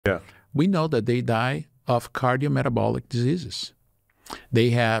Yeah. We know that they die of cardiometabolic diseases. They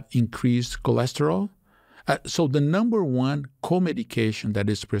have increased cholesterol. So the number one co-medication that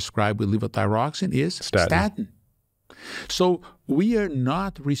is prescribed with levothyroxine is statin. So we are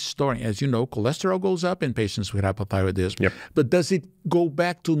not restoring. As you know, cholesterol goes up in patients with hypothyroidism. Yep. But does it go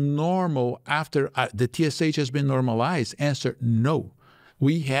back to normal after the TSH has been normalized? Answer, no.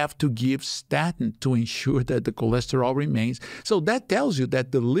 We have to give statin to ensure that the cholesterol remains. So that tells you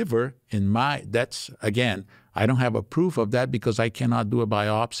that the liver, that's, again, I don't have a proof of that because I cannot do a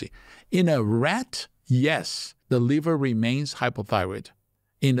biopsy. In a rat, yes, the liver remains hypothyroid.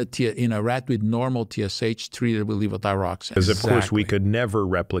 In a rat with normal TSH treated with levothyroxine. Because, of course, we could never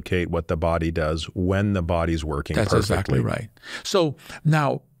replicate what the body does when the body's working perfectly. That's exactly right. So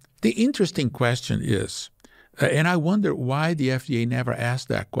now, the interesting question is, and I wonder why the FDA never asked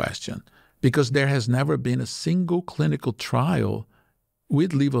that question, because there has never been a single clinical trial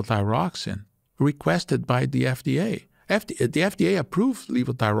with levothyroxine requested by the FDA. The FDA approved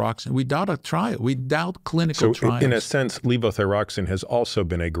levothyroxine without a trial, without clinical trials. So in a sense, levothyroxine has also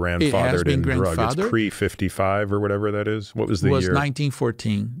been a grandfathered in drug. It's pre-55 or whatever that is. What was the year? It was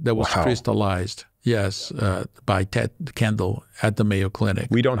 1914 that was crystallized, yes, by Ted Kendall at the Mayo Clinic.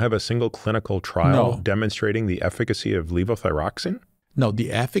 We don't have a single clinical trial demonstrating the efficacy of levothyroxine? No,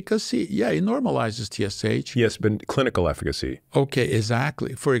 the efficacy, yeah, it normalizes TSH. Yes, but clinical efficacy. Okay,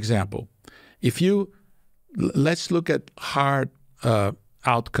 exactly. For example, let's look at hard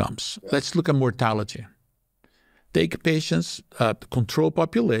outcomes. Let's look at mortality. Take patients, control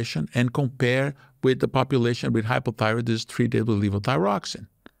population, and compare with the population with hypothyroidism treated with levothyroxine.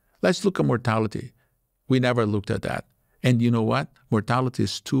 Let's look at mortality. We never looked at that. And you know what? Mortality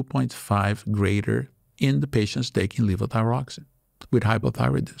is 2.5 greater in the patients taking levothyroxine with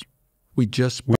hypothyroidism. We just